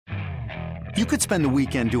You could spend the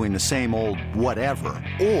weekend doing the same old whatever,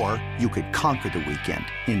 or you could conquer the weekend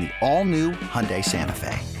in the all-new Hyundai Santa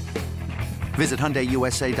Fe. Visit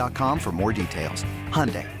HyundaiUSA.com for more details.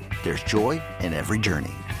 Hyundai, there's joy in every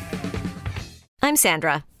journey. I'm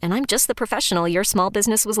Sandra, and I'm just the professional your small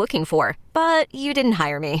business was looking for. But you didn't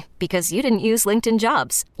hire me because you didn't use LinkedIn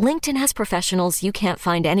Jobs. LinkedIn has professionals you can't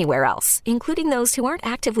find anywhere else, including those who aren't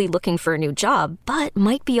actively looking for a new job, but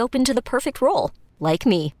might be open to the perfect role, like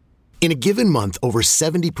me. In a given month, over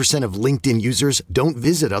 70% of LinkedIn users don't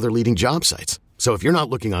visit other leading job sites. So if you're not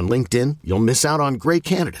looking on LinkedIn, you'll miss out on great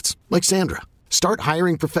candidates like Sandra. Start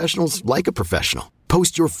hiring professionals like a professional.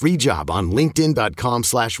 Post your free job on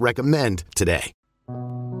linkedin.com/recommend today.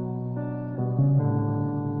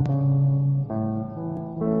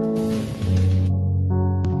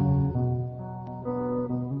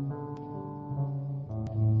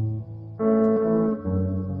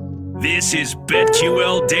 This is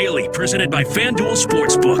BetQL Daily, presented by FanDuel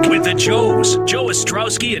Sportsbook with the Joes, Joe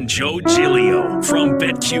Ostrowski and Joe Giglio from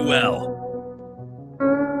BetQL.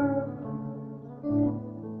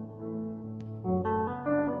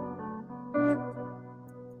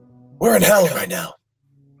 We're in hell right now,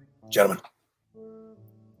 gentlemen.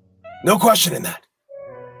 No question in that.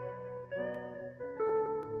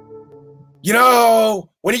 You know,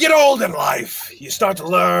 when you get old in life, you start to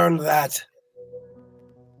learn that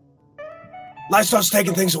life starts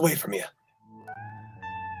taking things away from you.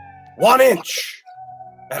 1 inch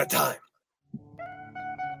at a time.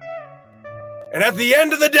 And at the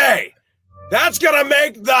end of the day, that's going to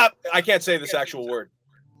make the, I can't say this actual word,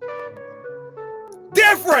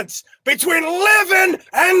 difference between living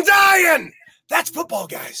and dying. That's football,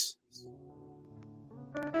 guys.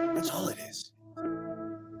 That's all it is.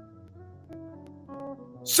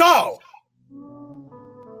 So,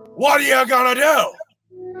 what are you going to do?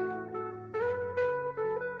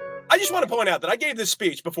 I just want to point out that I gave this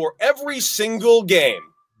speech before every single game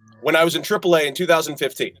when I was in AAA in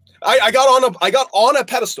 2015. I got on a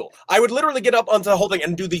pedestal. I would literally get up onto the whole thing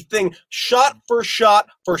and do the thing shot for shot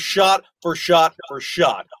for shot for shot for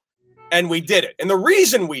shot. And we did it. And the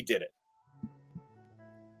reason we did it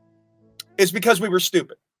is because we were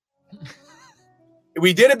stupid.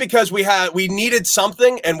 We did it because we needed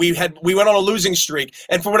something, and we went on a losing streak.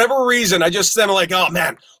 And for whatever reason, I just said, like, oh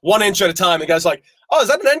man, 1 inch at a time. And the guy's like, oh, is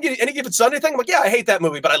that an Any Given Sunday thing? I'm like, yeah, I hate that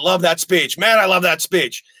movie, but I love that speech. Man, I love that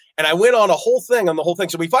speech. And I went on the whole thing.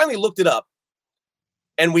 So we finally looked it up,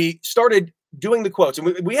 and we started doing the quotes.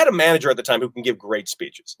 And we had a manager at the time who can give great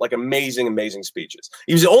speeches, like amazing, amazing speeches.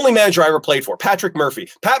 He was the only manager I ever played for, Patrick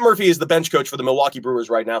Murphy. Pat Murphy is the bench coach for the Milwaukee Brewers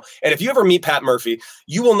right now. And if you ever meet Pat Murphy,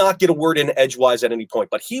 you will not get a word in edgewise at any point,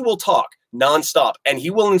 but he will talk nonstop, and he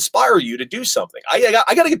will inspire you to do something. I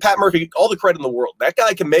got to give Pat Murphy all the credit in the world. That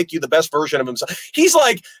guy can make you the best version of himself. He's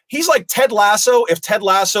like Ted Lasso if Ted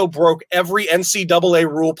Lasso broke every NCAA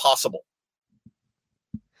rule possible.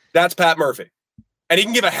 That's Pat Murphy. And he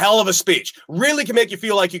can give a hell of a speech. Really can make you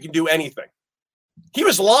feel like you can do anything. He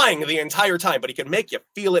was lying the entire time, but he can make you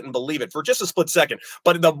feel it and believe it for just a split second.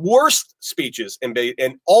 But the worst speeches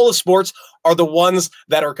in all of sports are the ones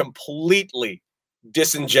that are completely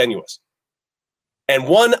disingenuous. And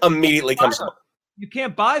one immediately comes to mind. You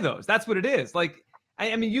can't buy those. That's what it is. Like,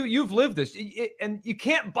 I mean, you've lived this, and you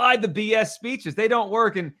can't buy the BS speeches. They don't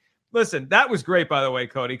work. And listen, that was great, by the way,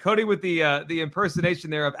 Cody. Cody with the impersonation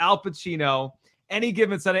there of Al Pacino. Any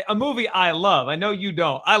Given Sunday, a movie I love. I know you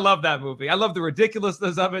don't. I love that movie. I love the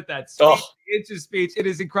ridiculousness of it. That speech, the inches speech, it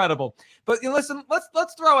is incredible. But listen,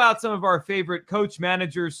 let's throw out some of our favorite coach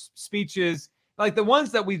managers' speeches, like the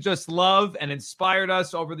ones that we just love and inspired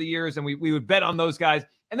us over the years, and we would bet on those guys.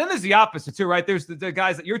 And then there's the opposite too, right? There's the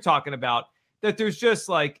guys that you're talking about that there's just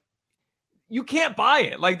like, you can't buy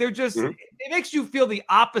it. Like they're just, it makes you feel the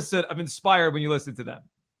opposite of inspired when you listen to them.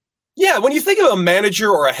 Yeah, when you think of a manager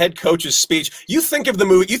or a head coach's speech, you think of the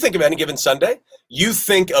movie, you think of Any Given Sunday, you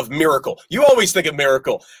think of Miracle. You always think of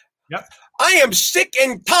Miracle. Yep. I am sick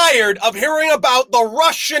and tired of hearing about the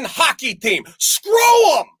Russian hockey team. Screw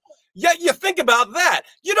them! Yet you think about that.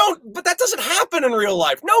 But that doesn't happen in real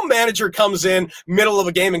life. No manager comes in middle of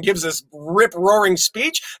a game and gives this rip-roaring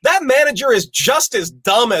speech. That manager is just as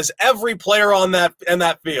dumb as every player in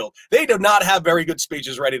that field. They do not have very good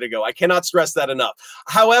speeches ready to go. I cannot stress that enough.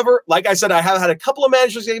 However, like I said, I have had a couple of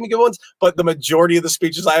managers give me good ones, but the majority of the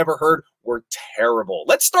speeches I ever heard were terrible.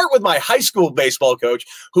 Let's start with my high school baseball coach,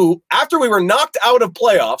 who, after we were knocked out of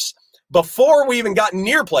playoffs, before we even got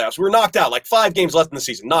near playoffs, we were knocked out, like 5 games left in the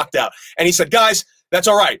season, knocked out. And he said, guys, that's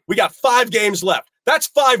all right. We got 5 games left. That's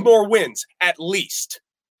 5 more wins, at least.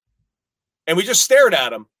 And we just stared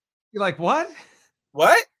at him. You're like, what?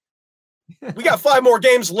 What? We got 5 more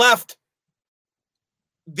games left.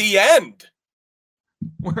 the end.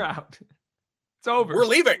 We're out. It's over. We're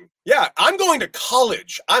leaving. Yeah, I'm going to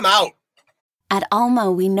college. I'm out. At Alma,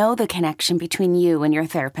 we know the connection between you and your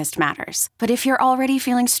therapist matters. But if you're already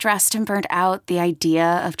feeling stressed and burnt out, the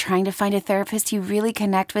idea of trying to find a therapist you really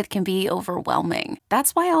connect with can be overwhelming.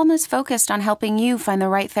 That's why Alma's focused on helping you find the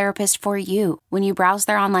right therapist for you. When you browse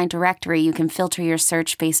their online directory, you can filter your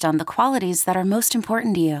search based on the qualities that are most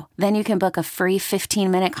important to you. Then you can book a free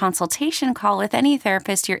 15-minute consultation call with any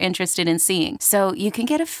therapist you're interested in seeing, so you can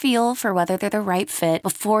get a feel for whether they're the right fit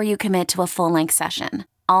before you commit to a full-length session.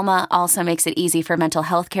 Alma also makes it easy for mental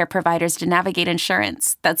health care providers to navigate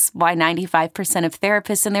insurance. That's why 95% of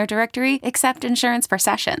therapists in their directory accept insurance for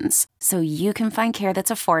sessions, so you can find care that's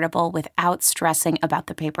affordable without stressing about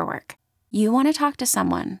the paperwork. You want to talk to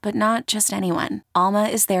someone, but not just anyone. Alma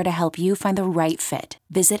is there to help you find the right fit.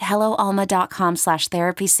 Visit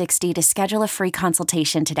helloalma.com/therapy60 to schedule a free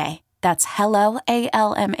consultation today. That's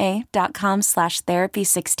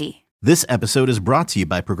helloalma.com/therapy60. This episode is brought to you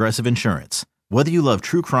by Progressive Insurance. Whether you love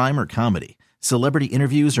true crime or comedy, celebrity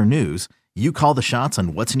interviews or news, you call the shots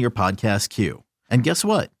on what's in your podcast queue. And guess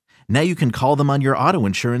what? Now you can call them on your auto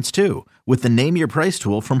insurance too with the Name Your Price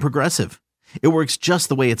tool from Progressive. It works just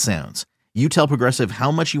the way it sounds. You tell Progressive how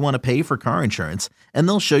much you want to pay for car insurance, and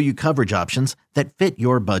they'll show you coverage options that fit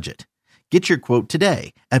your budget. Get your quote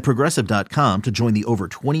today at Progressive.com to join the over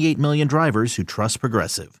 28 million drivers who trust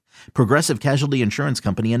Progressive. Progressive Casualty Insurance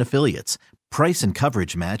Company and Affiliates. Price and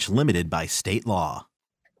coverage match limited by state law.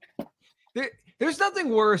 There's nothing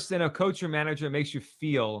worse than a coach or manager that makes you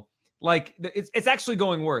feel like it's actually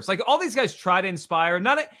going worse. Like all these guys try to inspire.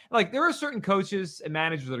 Like there are certain coaches and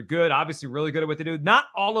managers that are good, obviously really good at what they do. Not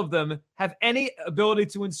all of them have any ability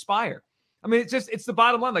to inspire. I mean, it's the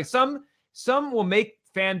bottom line. Like some will make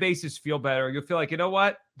fan bases feel better. You'll feel like, you know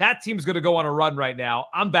what? That team's going to go on a run right now.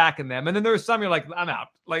 I'm backing them. And then there's some you're like, I'm out.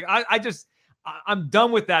 Like I'm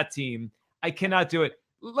done with that team. I cannot do it.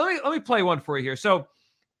 Let me play one for you here. So,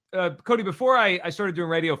 Cody, before I started doing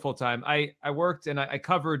radio full time, I worked and I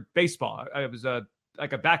covered baseball. I was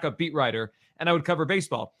like a backup beat writer, and I would cover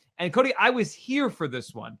baseball. And Cody, I was here for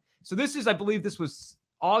this one. So I believe this was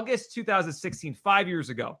August 2016, 5 years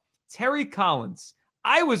ago. Terry Collins.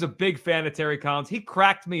 I was a big fan of Terry Collins. He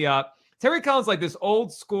cracked me up. Terry Collins, like this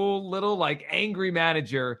old school little like angry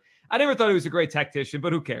manager. I never thought he was a great tactician,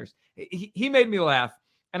 but who cares? He made me laugh.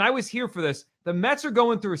 And I was here for this. The Mets are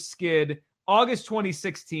going through a skid, August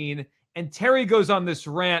 2016, and Terry goes on this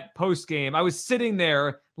rant post-game. I was sitting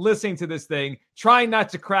there listening to this thing, trying not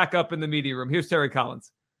to crack up in the media room. Here's Terry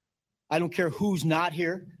Collins. I don't care who's not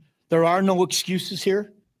here. There are no excuses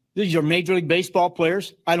here. These are Major League Baseball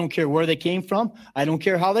players. I don't care where they came from. I don't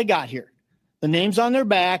care how they got here. The names on their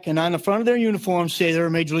back and on the front of their uniform say they're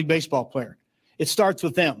a Major League Baseball player. It starts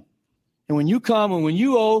with them. And when you come and when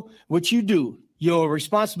you owe what you do, you owe a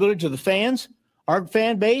responsibility to the fans, our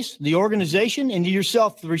fan base, the organization, and to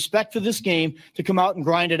yourself, the respect for this game to come out and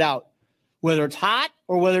grind it out, whether it's hot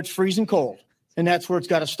or whether it's freezing cold. And that's where it's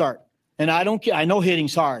got to start. And I don't care. I know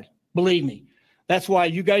hitting's hard. Believe me. That's why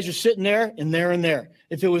you guys are sitting there and there and there.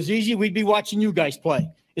 If it was easy, we'd be watching you guys play.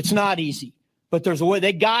 It's not easy. But there's a way.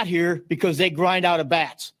 They got here because they grind out at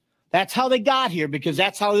bats. That's how they got here, because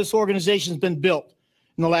that's how this organization's been built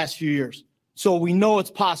in the last few years. So we know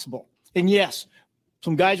it's possible. And yes,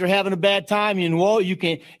 some guys are having a bad time, and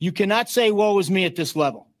you cannot say woe is me at this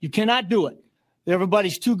level. You cannot do it.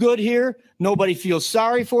 Everybody's too good here. Nobody feels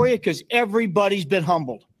sorry for you because everybody's been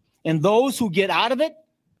humbled. And those who get out of it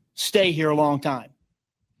stay here a long time.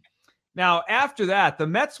 Now, after that, the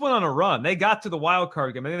Mets went on a run. They got to the wild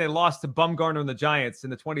card game, and then they lost to Bumgarner and the Giants in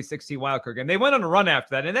the 2016 wild card game. They went on a run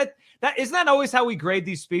after that. And that isn't that always how we grade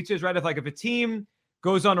these speeches, right? If a team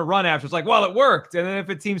goes on a run after, it's like, well, it worked. And then if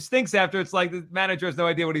a team stinks after, it's like the manager has no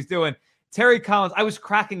idea what he's doing. Terry Collins, I was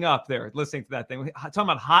cracking up there listening to that thing, talking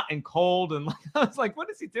about hot and cold. And I was like, what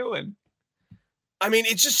is he doing? I mean,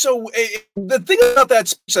 it's just so the thing about that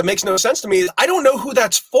speech that makes no sense to me is I don't know who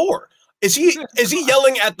that's for. Is he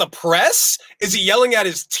yelling at the press? Is he yelling at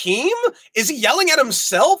his team? Is he yelling at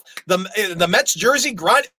himself? The Mets jersey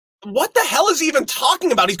grind. What the hell is he even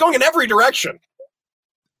talking about? He's going in every direction.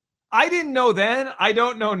 I didn't know then. I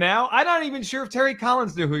don't know now. I'm not even sure if Terry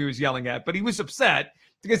Collins knew who he was yelling at, but he was upset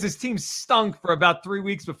because his team stunk for about 3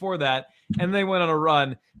 weeks before that, and they went on a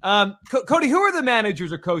run. Cody, who are the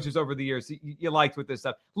managers or coaches over the years you liked with this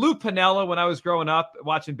stuff? Lou Piniella, when I was growing up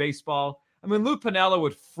watching baseball, I mean, Lou Piniella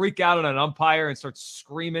would freak out on an umpire and start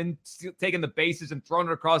screaming, taking the bases and throwing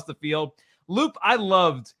it across the field. I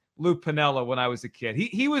loved Lou Piniella when I was a kid.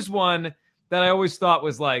 He was one that I always thought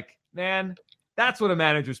was like, man, that's what a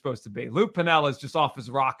manager's supposed to be. Lou Piniella is just off his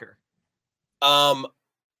rocker.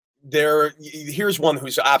 Here's one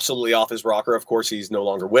who's absolutely off his rocker. Of course, he's no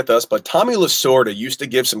longer with us, but Tommy Lasorda used to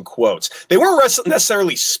give some quotes. They weren't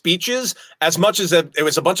necessarily speeches as much as it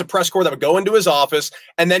was a bunch of press corps that would go into his office,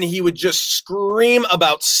 and then he would just scream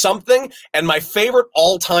about something. And my favorite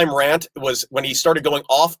all-time rant was when he started going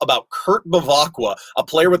off about Kurt Bevacqua, a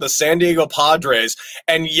player with the San Diego Padres,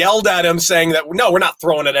 and yelled at him saying that, no, we're not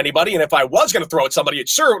throwing at anybody, and if I was going to throw at somebody, it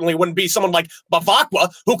certainly wouldn't be someone like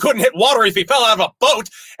Bevacqua, who couldn't hit water if he fell out of a boat.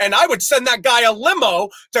 And I would send that guy a limo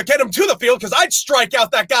to get him to the field because I'd strike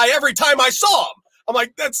out that guy every time I saw him. I'm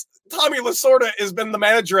like, that's Tommy Lasorda has been the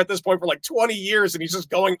manager at this point for like 20 years, and he's just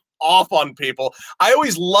going off on people. I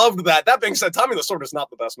always loved that. That being said, Tommy Lasorda is not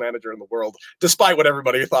the best manager in the world, despite what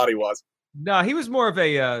everybody thought he was. No, he was more of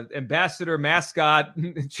a ambassador, mascot,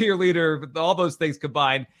 cheerleader, all those things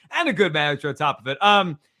combined, and a good manager on top of it.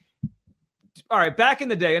 All right, back in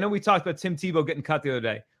the day, I know we talked about Tim Tebow getting cut the other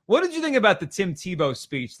day. What did you think about the Tim Tebow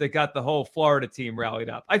speech that got the whole Florida team rallied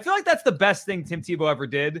up? I feel like that's the best thing Tim Tebow ever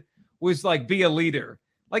did, was like be a leader.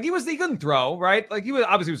 Like he couldn't throw, right? Like he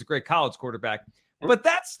was a great college quarterback. But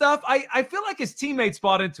that stuff, I feel like his teammates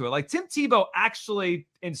bought into it. Like Tim Tebow actually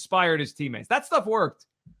inspired his teammates. That stuff worked.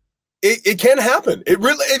 It can happen.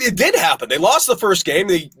 It did happen. They lost the first game.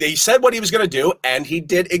 They said what he was going to do, and he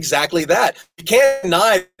did exactly that. You can't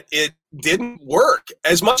deny it didn't work.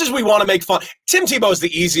 As much as we want to make fun, Tim Tebow is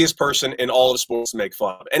the easiest person in all of sports to make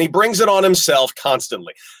fun of, and he brings it on himself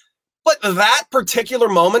constantly. But that particular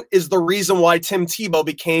moment is the reason why Tim Tebow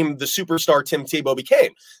became the superstar Tim Tebow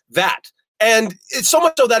became. That. And it's so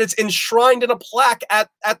much so that it's enshrined in a plaque at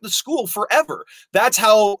the school forever. That's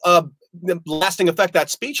how lasting effect that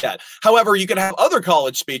speech had. However, you can have other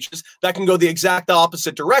college speeches that can go the exact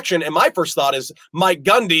opposite direction. And my first thought is Mike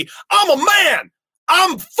Gundy, I'm a man.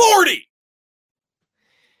 I'm 40.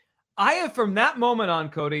 I have, from that moment on,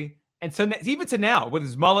 Cody, and so even to now, with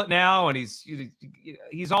his mullet now, and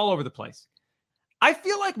he's all over the place. I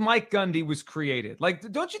feel like Mike Gundy was created. Like,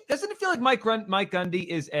 doesn't it feel like Mike Gundy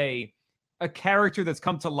is a character that's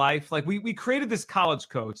come to life? Like we created this college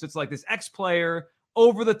coach. It's like this ex-player,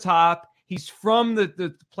 over the top. He's from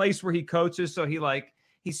the place where he coaches, so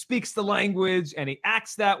he speaks the language and he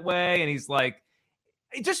acts that way, and he's like,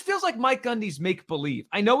 it just feels like Mike Gundy's make-believe.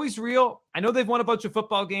 I know he's real. I know they've won a bunch of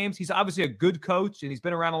football games. He's obviously a good coach, and he's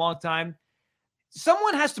been around a long time.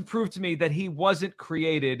 Someone has to prove to me that he wasn't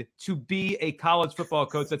created to be a college football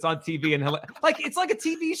coach that's on TV and like it's like a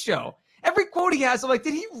TV show. Every quote he has, I'm like,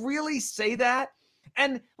 did he really say that?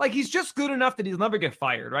 And like, he's just good enough that he'll never get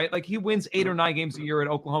fired, right? Like he wins 8 or 9 games a year at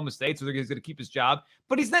Oklahoma State, so he's going to keep his job.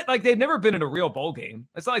 But he's not like, they've never been in a real bowl game.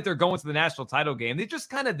 It's not like they're going to the national title game. They're just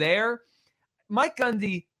kind of there. Mike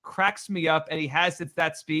Gundy cracks me up, and he has since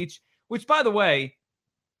that speech, which, by the way,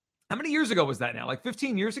 how many years ago was that now? Like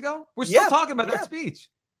 15 years ago? We're still talking about that speech.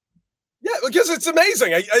 Yeah, because it's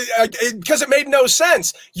amazing. Because it made no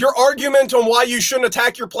sense. Your argument on why you shouldn't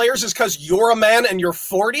attack your players is because you're a man and you're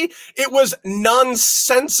 40. It was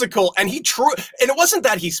nonsensical, and and it wasn't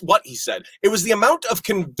that what he said. It was the amount of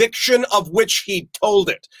conviction of which he told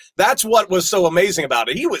it. That's what was so amazing about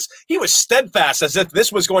it. He was steadfast, as if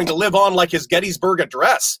this was going to live on like his Gettysburg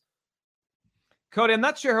Address. Cody, I'm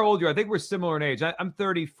not sure how old you are. I think we're similar in age. I'm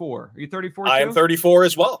 34. Are you 34 too? I am 34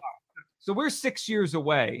 as well. So we're 6 years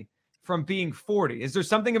away from being 40. Is there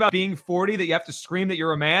something about being 40 that you have to scream that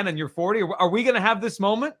you're a man and you're 40? Are we going to have this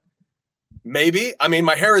moment? Maybe. I mean,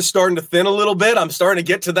 my hair is starting to thin a little bit. I'm starting to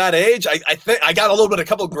get to that age. I think I got a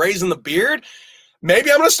couple of grays in the beard.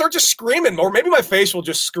 Maybe I'm going to start just screaming, or maybe my face will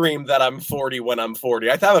just scream that I'm 40 when I'm 40.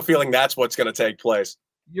 I have a feeling that's what's going to take place.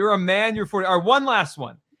 You're a man, you're 40. All right, one last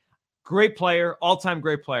one. Great player, all-time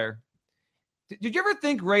great player. Did you ever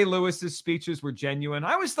think Ray Lewis's speeches were genuine?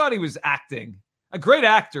 I always thought he was acting. A great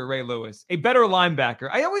actor, Ray Lewis. A better linebacker.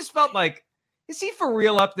 I always felt like, is he for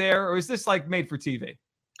real up there, or is this like made for TV?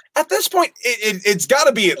 At this point, it's got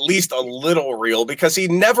to be at least a little real, because he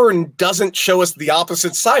never doesn't show us the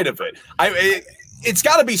opposite side of it. It's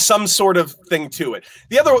got to be some sort of thing to it.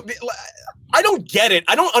 I don't get it.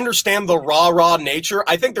 I don't understand the rah-rah nature.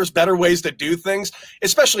 I think there's better ways to do things,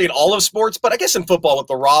 especially in all of sports. But I guess in football with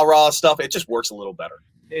the rah-rah stuff, it just works a little better.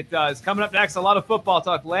 It does. Coming up next, a lot of football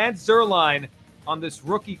talk. Lance Zierlein on this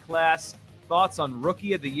rookie class. Thoughts on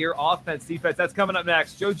Rookie of the Year, offense, defense. That's coming up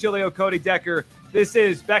next. Joe Giglio, Cody Decker. This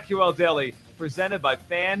is BetQL Daily, presented by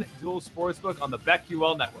FanDuel Sportsbook on the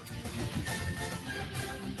BetQL Network.